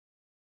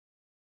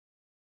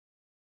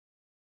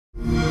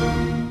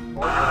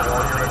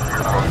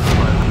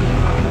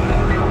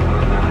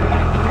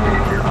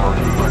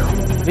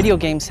Video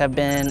games have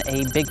been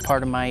a big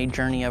part of my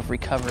journey of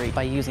recovery.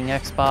 By using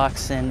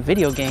Xbox and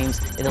video games,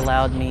 it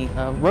allowed me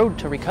a road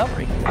to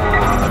recovery.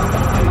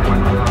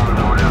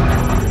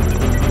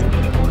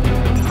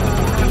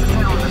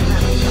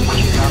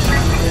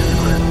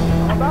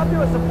 I'm about to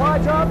do a supply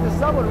job to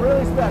someone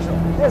really special.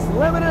 This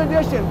limited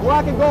edition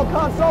black and gold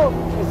console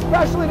is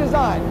specially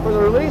designed for the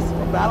release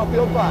of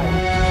Battlefield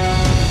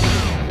 5.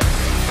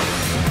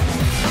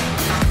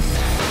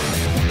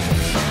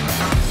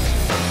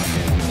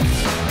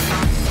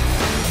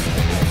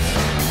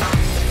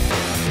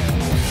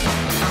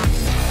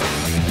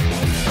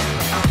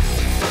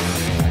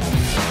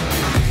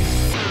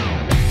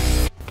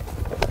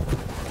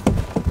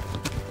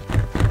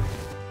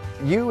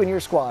 You and your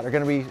squad are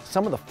going to be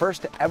some of the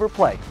first to ever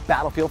play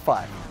Battlefield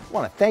 5. I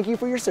want to thank you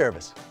for your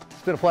service.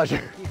 It's been a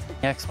pleasure.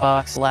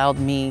 Xbox allowed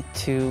me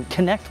to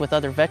connect with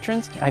other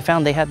veterans. I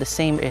found they had the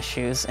same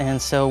issues, and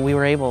so we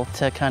were able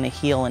to kind of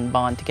heal and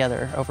bond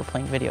together over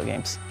playing video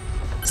games.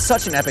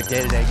 Such an epic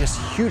day today. Just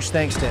huge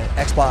thanks to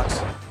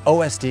Xbox,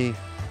 OSD.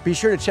 Be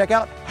sure to check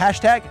out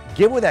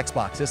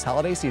 #GiveWithXbox this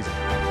holiday season.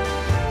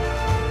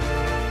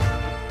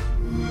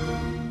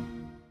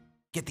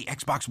 Get the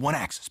Xbox One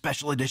X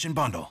Special Edition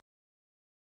bundle.